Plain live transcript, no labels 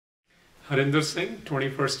Harinder Singh,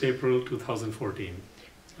 21st April 2014.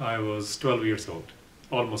 I was 12 years old,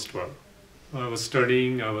 almost 12. I was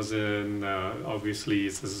studying, I was in, obviously,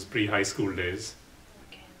 this is pre-high school days.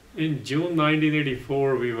 In June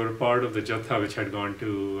 1984, we were part of the Jatha which had gone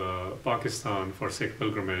to Pakistan for Sikh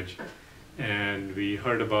pilgrimage, and we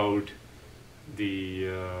heard about the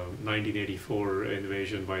 1984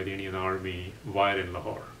 invasion by the Indian Army while in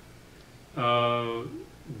Lahore.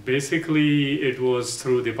 Basically, it was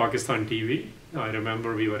through the Pakistan TV. I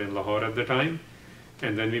remember we were in Lahore at the time,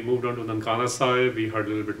 and then we moved on to Nankana Sahib. We heard a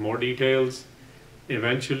little bit more details.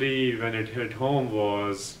 Eventually, when it hit home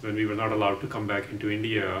was when we were not allowed to come back into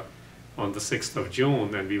India on the 6th of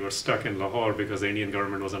June, and we were stuck in Lahore because the Indian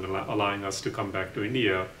government wasn't allowing us to come back to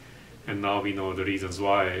India. And now we know the reasons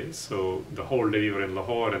why. So the whole day we were in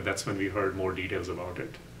Lahore, and that's when we heard more details about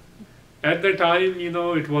it. At the time,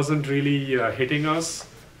 it wasn't really hitting us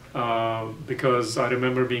because I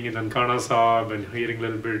remember being in Nankana Sahib and hearing a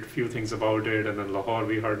little bit, few things about it, and then Lahore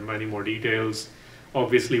we heard many more details.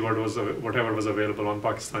 Obviously, whatever was available on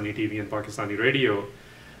Pakistani TV and Pakistani radio.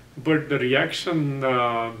 But the reaction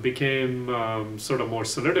became sort of more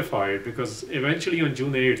solidified because eventually on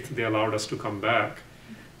June 8th, they allowed us to come back.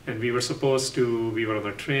 And we were on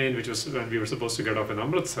a train, which was when we were supposed to get off in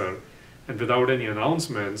Amritsar. And without any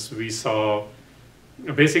announcements, we saw,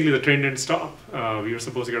 basically the train didn't stop. We were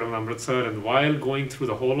supposed to get off in Amritsar, and while going through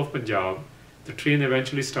the whole of Punjab, the train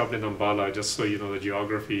eventually stopped in Ambala, just so you know the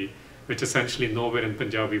geography, which essentially nowhere in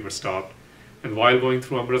Punjab we were stopped. And while going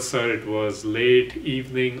through Amritsar, it was late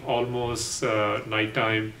evening, almost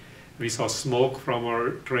nighttime. We saw smoke from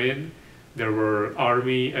our train. There were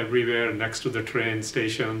army everywhere next to the train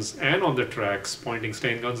stations and on the tracks pointing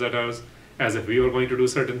stain guns at us as if we were going to do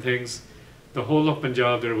certain things. The whole of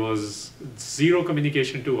Punjab, there was zero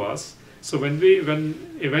communication to us. So when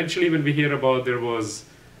eventually we hear about there was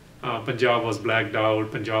Punjab was blacked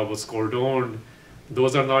out, Punjab was cordoned,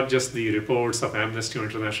 those are not just the reports of Amnesty or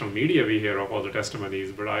international media we hear of all the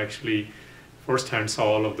testimonies, but I actually firsthand saw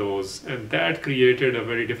all of those. And that created a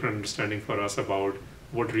very different understanding for us about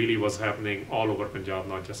what really was happening all over Punjab,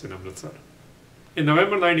 not just in Amritsar. In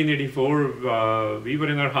November 1984, we were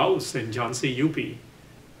in our house in Jhansi, UP.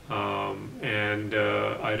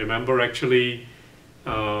 I remember actually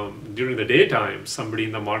during the daytime, somebody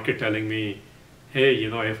in the market telling me, hey,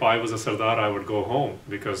 if I was a Sardar, I would go home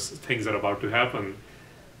because things are about to happen.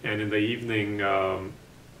 And in the evening,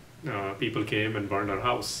 people came and burned our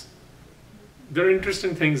house. There are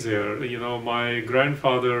interesting things here. My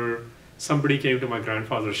grandfather, somebody came to my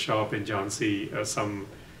grandfather's shop in Jhansi, some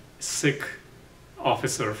Sikh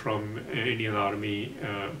officer from Indian Army,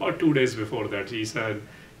 about 2 days before that. He said,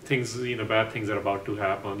 bad things are about to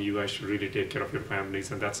happen. You guys should really take care of your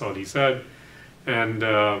families. And that's all he said. And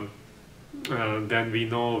then we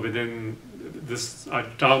know within this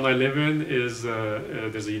town I live in is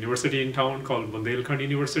there's a university in town called Bundelkhand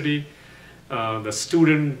University. The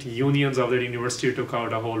student unions of that university took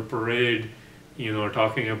out a whole parade,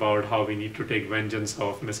 talking about how we need to take vengeance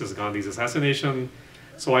of Mrs. Gandhi's assassination.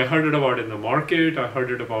 So I heard it about in the market, I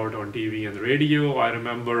heard it about on TV and radio. I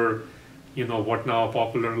remember, what now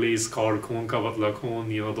popularly is called Khoon Ka Badla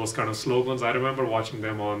Khoon, those kind of slogans. I remember watching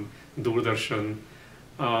them on Doordarshan.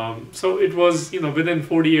 So it was, within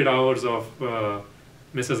 48 hours of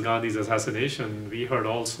Mrs. Gandhi's assassination, we heard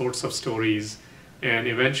all sorts of stories. And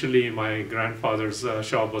eventually my grandfather's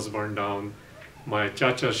shop was burned down. My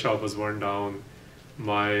chacha's shop was burned down.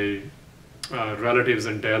 My relatives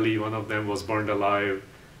in Delhi, one of them was burned alive.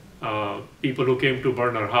 People who came to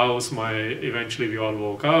burn our house, eventually we all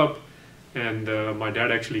woke up, and my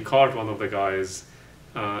dad actually caught one of the guys.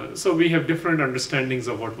 So we have different understandings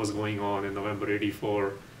of what was going on in November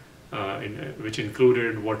 '84, which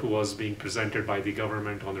included what was being presented by the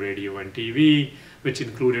government on radio and TV, which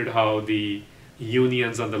included how the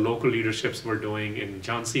unions and the local leaderships were doing in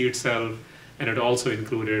Jhansi itself, and it also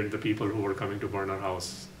included the people who were coming to burn our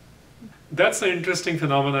house. That's an interesting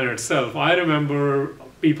phenomenon in itself. I remember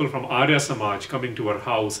people from Arya Samaj coming to our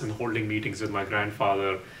house and holding meetings with my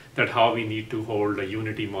grandfather that how we need to hold a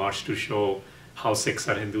unity march to show how Sikhs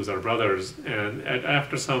are Hindus are brothers. And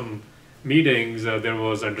after some meetings, there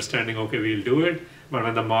was understanding, okay, we'll do it. But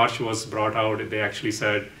when the march was brought out, they actually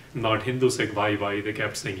said, not Hindu Sikh bhai bhai, they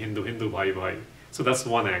kept saying Hindu Hindu bhai bhai. So that's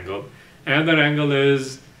one angle. Another angle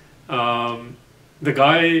is the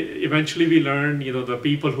guy, eventually we learned, the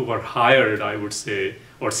people who were hired, I would say,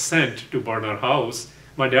 or sent to burn our house,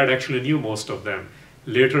 my dad actually knew most of them.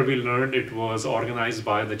 Later we learned it was organized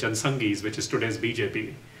by the Jansangis, which is today's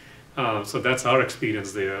BJP. So that's our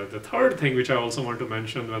experience there. The third thing which I also want to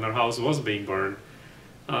mention, when our house was being burned,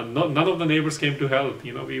 None of the neighbors came to help.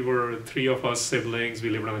 You know, we were three of us siblings. We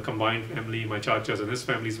lived in a combined family. My chachas and his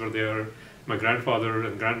families were there. My grandfather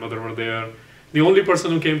and grandmother were there. The only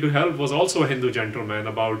person who came to help was also a Hindu gentleman,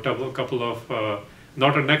 about a couple of,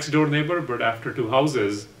 not a next door neighbor, but after two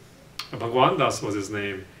houses. Bhagwan Das was his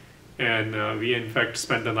name. And we in fact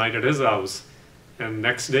spent the night at his house. And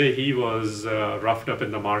next day he was roughed up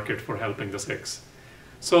in the market for helping the Sikhs.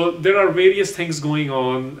 So there are various things going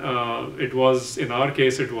on. It was, in our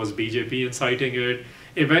case, it was BJP inciting it.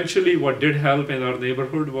 Eventually what did help in our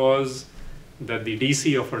neighborhood was that the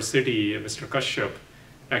DC of our city, Mr. Kashyap,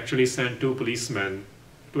 actually sent 2 policemen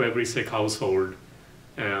to every Sikh household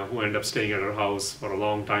who ended up staying at our house for a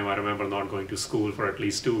long time. I remember not going to school for at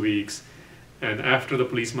least 2 weeks. And after the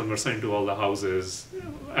policemen were sent to all the houses,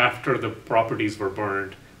 after the properties were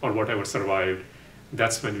burned or whatever survived,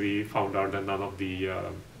 that's when we found out that none of the,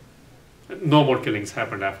 no more killings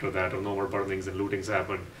happened after that, or no more burnings and lootings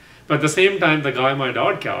happened. But at the same time, the guy my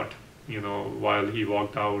dad caught, you know, while he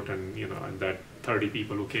walked out and, you know, and that 30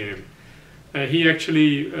 people who came, he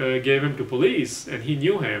actually gave him to police, and he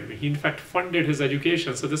knew him. He in fact funded his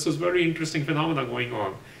education. So this was very interesting phenomena going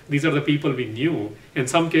on. These are the people we knew. In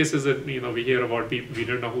some cases, you know, we hear about people, we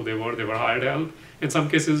didn't know who they were hired help. In some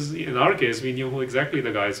cases, in our case, we knew who exactly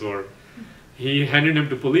the guys were. He handed him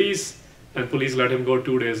to police, and police let him go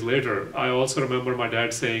 2 days later. I also remember my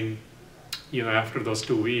dad saying, you know, after those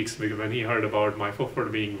 2 weeks, when he heard about my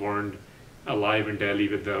fufford being burned alive in Delhi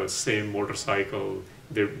with the same motorcycle,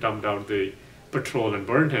 they dumped out the petrol and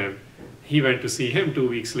burned him. He went to see him 2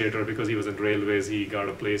 weeks later because he was in railways. He got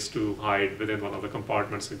a place to hide within one of the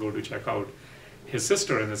compartments to go to check out his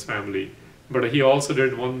sister and his family. But he also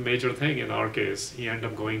did one major thing in our case. He ended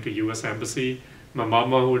up going to US Embassy. My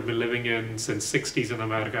mama, who had been living in since 60s in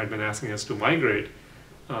America, had been asking us to migrate.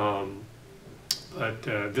 But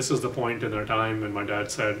this was the point in our time when my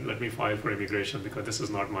dad said, let me file for immigration because this is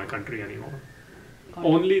not my country anymore.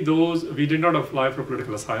 Only those, we did not apply for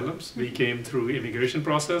political asylums. We came through immigration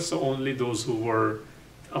process, so only those who were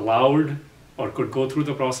allowed or could go through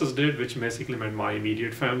the process did, which basically meant my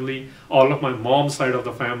immediate family. All of my mom's side of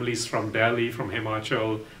the families from Delhi, from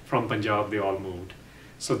Himachal, from Punjab, they all moved.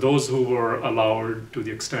 So those who were allowed to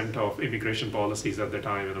the extent of immigration policies at the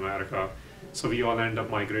time in America. So we all end up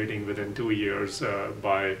migrating within 2 years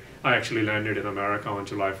I actually landed in America on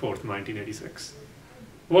July 4th, 1986.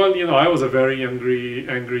 Well, you know, I was a very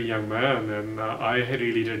angry young man, and I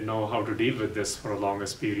really didn't know how to deal with this for a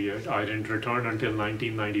longest period. I didn't return until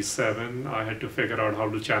 1997. I had to figure out how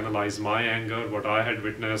to channelize my anger, what I had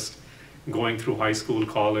witnessed going through high school,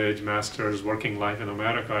 college, master's, working life in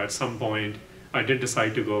America. At some point, I did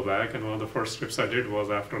decide to go back, and one of the first trips I did was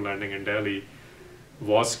after landing in Delhi,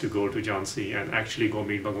 was to go to Jhansi and actually go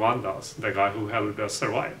meet Bhagwan Das, the guy who helped us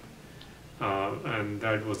survive. And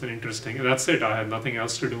that was an interesting, and that's it. I had nothing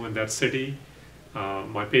else to do in that city.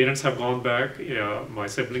 My parents have gone back, my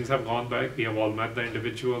siblings have gone back. We have all met the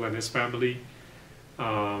individual and his family.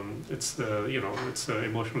 It's an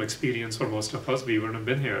emotional experience for most of us. We wouldn't have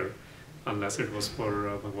been here unless it was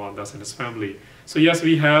for Bhagwan Das and his family. So yes,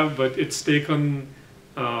 we have, but it's taken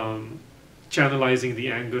channelizing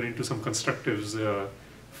the anger into some constructive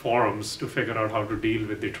forums to figure out how to deal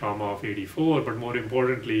with the trauma of '84, but more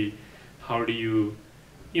importantly, how do you,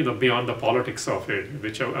 beyond the politics of it,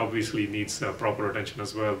 which obviously needs proper attention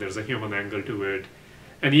as well, there's a human angle to it.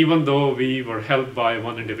 And even though we were helped by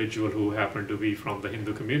one individual who happened to be from the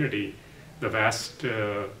Hindu community, the vast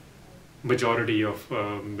majority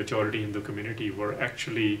Hindu community were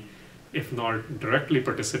actually, if not directly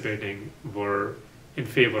participating, were in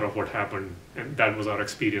favor of what happened. And that was our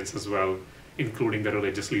experience as well, including the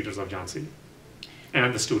religious leaders of Jhansi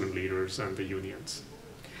and the student leaders and the unions.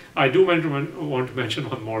 I do want to mention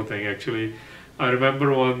one more thing, actually. I remember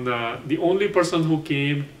the only person who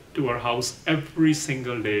came to our house every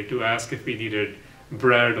single day to ask if we needed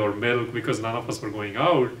bread or milk because none of us were going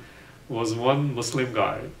out was one Muslim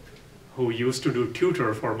guy who used to do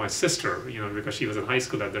tutor for my sister, because she was in high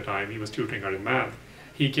school at the time. He was tutoring her in math.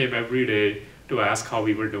 He came every day to ask how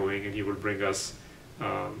we were doing, and he would bring us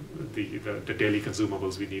the daily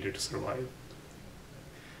consumables we needed to survive.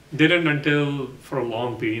 Didn't until for a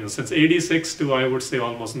long period, since '86 to I would say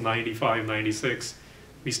almost '95, '96,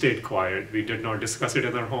 we stayed quiet. We did not discuss it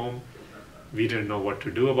in our home. We didn't know what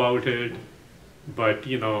to do about it. But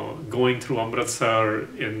going through Amritsar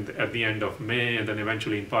at the end of May, and then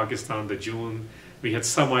eventually in Pakistan, the June, we had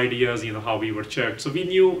some ideas, how we were checked. So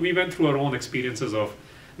we went through our own experiences of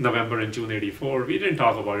November and June '84. We didn't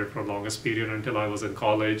talk about it for the longest period until I was in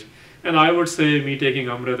college. And I would say me taking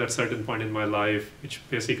Amrit at a certain point in my life, which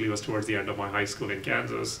basically was towards the end of my high school in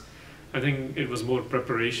Kansas, I think it was more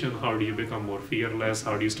preparation. How do you become more fearless?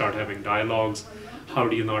 How do you start having dialogues? How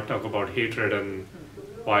do you not talk about hatred and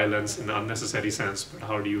violence in an unnecessary sense, but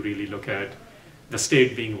how do you really look at the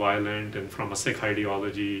state being violent, and from a Sikh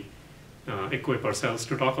ideology, equip ourselves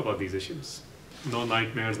to talk about these issues. No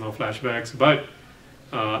nightmares, no flashbacks, but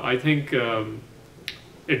I think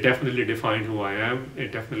it definitely defined who I am.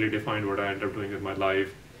 It definitely defined what I ended up doing with my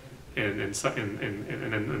life, and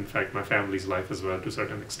in fact my family's life as well to a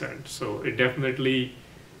certain extent. So it definitely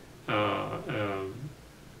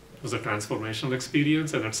was a transformational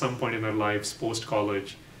experience, and at some point in our lives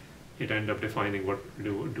post-college, it ended up defining what we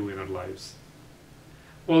do in our lives.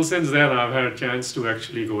 Well, since then I've had a chance to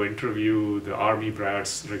actually go interview the army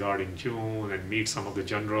brats regarding June and meet some of the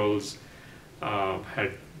generals.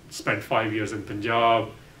 Had spent 5 years in Punjab,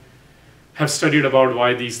 have studied about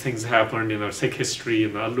why these things happened in our Sikh history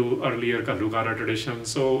in the earlier Kalugara tradition.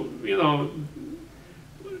 So,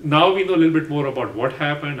 now we know a little bit more about what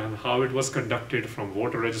happened and how it was conducted, from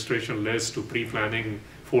voter registration lists to pre-planning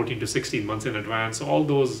 14 to 16 months in advance. So all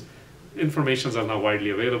those informations are now widely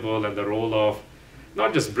available, and the role of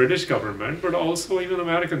not just British government, but also even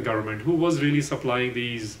American government, who was really supplying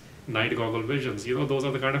these night goggle visions. Those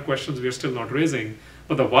are the kind of questions we are still not raising.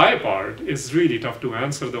 But the why part is really tough to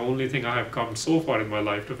answer. The only thing I have come so far in my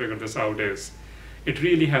life to figure this out is it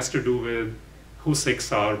really has to do with who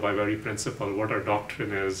Sikhs are by very principle, what our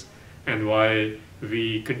doctrine is, and why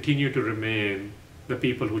we continue to remain the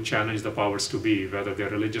people who challenge the powers to be, whether they're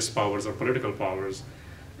religious powers or political powers.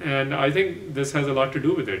 And I think this has a lot to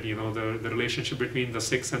do with it, the relationship between the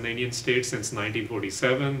Sikhs and the Indian state since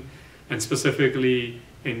 1947, and specifically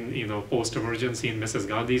in post-emergency in Mrs.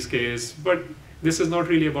 Gandhi's case. But this is not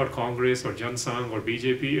really about Congress or Jan Sangh or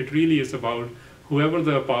BJP. It really is about whoever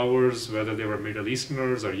the powers, whether they were Middle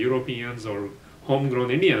Easterners or Europeans or homegrown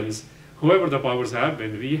Indians, whoever the powers have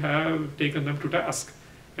been, we have taken them to task.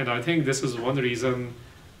 And I think this is one reason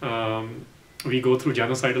we go through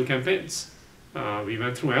genocidal campaigns. We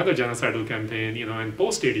went through another genocidal campaign, in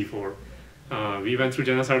post-84. We went through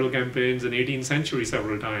genocidal campaigns in 18th century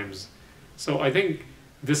several times. So I think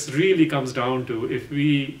this really comes down to, if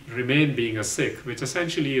we remain being a Sikh, which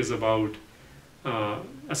essentially is about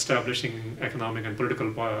establishing economic and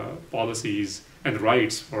political policies and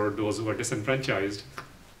rights for those who are disenfranchised,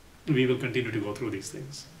 we will continue to go through these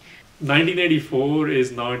things. 1984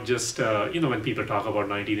 is not just, when people talk about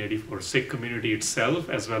 1984 Sikh community itself,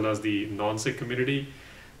 as well as the non-Sikh community,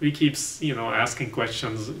 we keep, asking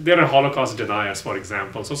questions. There are Holocaust deniers, for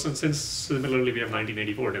example. So since similarly, we have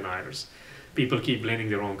 1984 deniers. People keep blaming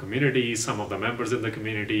their own communities, some of the members in the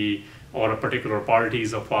community, or a particular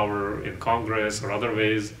parties of power in Congress or other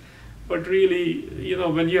ways. But really,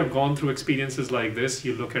 when you have gone through experiences like this,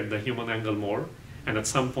 you look at the human angle more. And at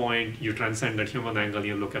some point, you transcend that human angle and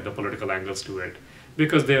you look at the political angles to it.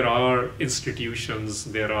 Because there are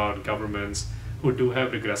institutions, there are governments who do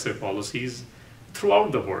have regressive policies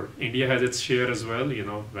throughout the world. India has its share as well,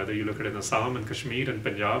 whether you look at it in Assam and Kashmir and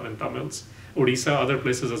Punjab and Tamils, Odisha, other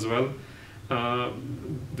places as well.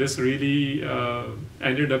 This really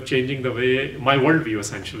ended up changing the way, my worldview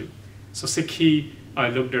essentially. So Sikhi, I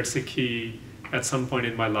looked at Sikhi at some point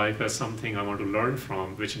in my life as something I want to learn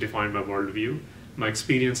from, which defined my worldview. My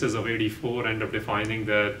experiences of 84 end up defining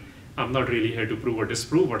that I'm not really here to prove or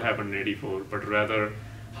disprove what happened in 84, but rather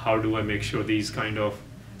how do I make sure these kind of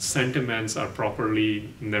sentiments are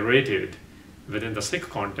properly narrated within the Sikh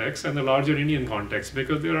context and the larger Indian context,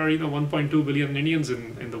 because there are 1.2 billion Indians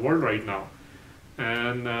in the world right now,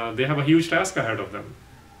 and they have a huge task ahead of them.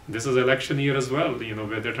 This is election year as well,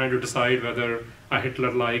 where they're trying to decide whether a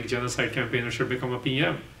Hitler-like genocide campaigner should become a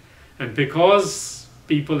PM. And because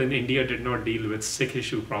people in India did not deal with Sikh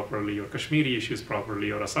issue properly, or Kashmiri issues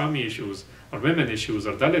properly, or Assami issues, or women issues,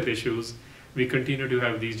 or Dalit issues, we continue to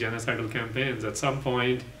have these genocidal campaigns. At some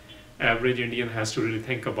point, average Indian has to really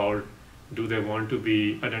think about, do they want to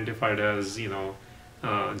be identified as,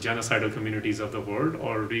 genocidal communities of the world,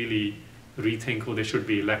 or really rethink who they should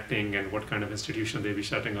be electing and what kind of institution they be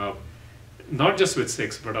setting up, not just with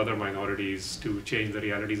Sikhs, but other minorities, to change the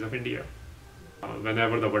realities of India.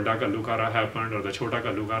 Whenever the Vadda Kalugara happened or the Chota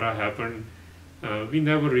Kalugara happened, we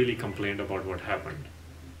never really complained about what happened.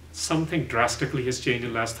 Something drastically has changed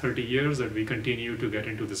in the last 30 years, that we continue to get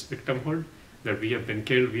into this victimhood, that we have been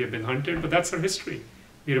killed, we have been hunted, but that's our history.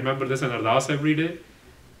 We remember this in Ardas every day.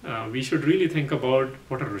 We should really think about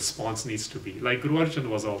what our response needs to be. Like Guru Arjan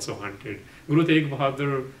was also hunted. Guru Tegh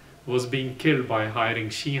Bahadur was being killed by hiring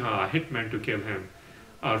Shiha, a hitman, to kill him.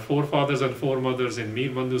 Our forefathers and foremothers in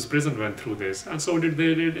Mir Bandhu's prison went through this, and so did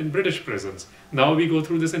they in British prisons. Now we go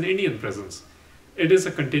through this in Indian prisons. it is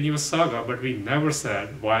a continuous saga, but we never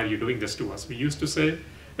said, why are you doing this to us? We used to say,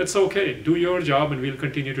 it's okay, do your job and we'll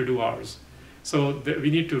continue to do ours. So we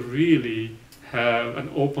need to really have an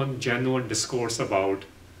open, genuine discourse about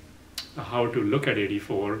how to look at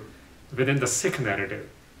 84 within the Sikh narrative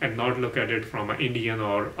and not look at it from an Indian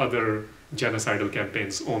or other genocidal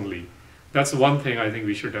campaigns only. That's one thing I think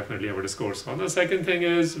we should definitely have a discourse on. The second thing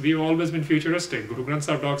is we've always been futuristic. Guru Granth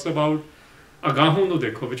Sahib talks about Agaho nu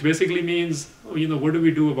dekho, which basically means, what do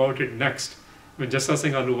we do about it next? When Jassa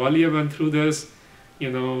Singh Ahluwalia went through this,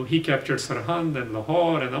 he captured Sarhand and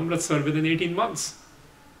Lahore and Amritsar within 18 months.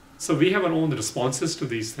 So we have our own responses to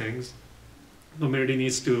these things. Humanity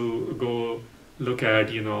needs to go look at,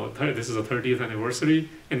 this is a 30th anniversary.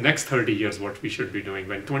 In next 30 years, what we should be doing.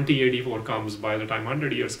 When 2084 comes, by the time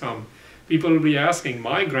 100 years come, people will be asking,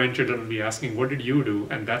 my grandchildren will be asking, what did you do?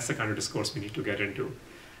 And that's the kind of discourse we need to get into.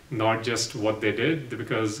 Not just what they did,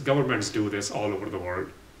 because governments do this all over the world.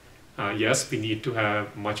 Yes, we need to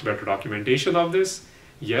have much better documentation of this.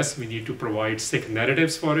 Yes, we need to provide Sikh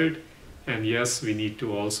narratives for it. And yes, we need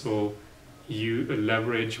to also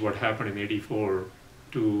leverage what happened in 84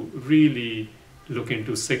 to really look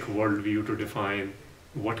into Sikh worldview to define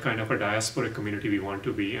what kind of a diasporic community we want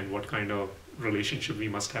to be and what kind of relationship we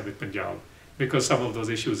must have with Punjab, because some of those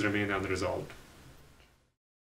issues remain unresolved.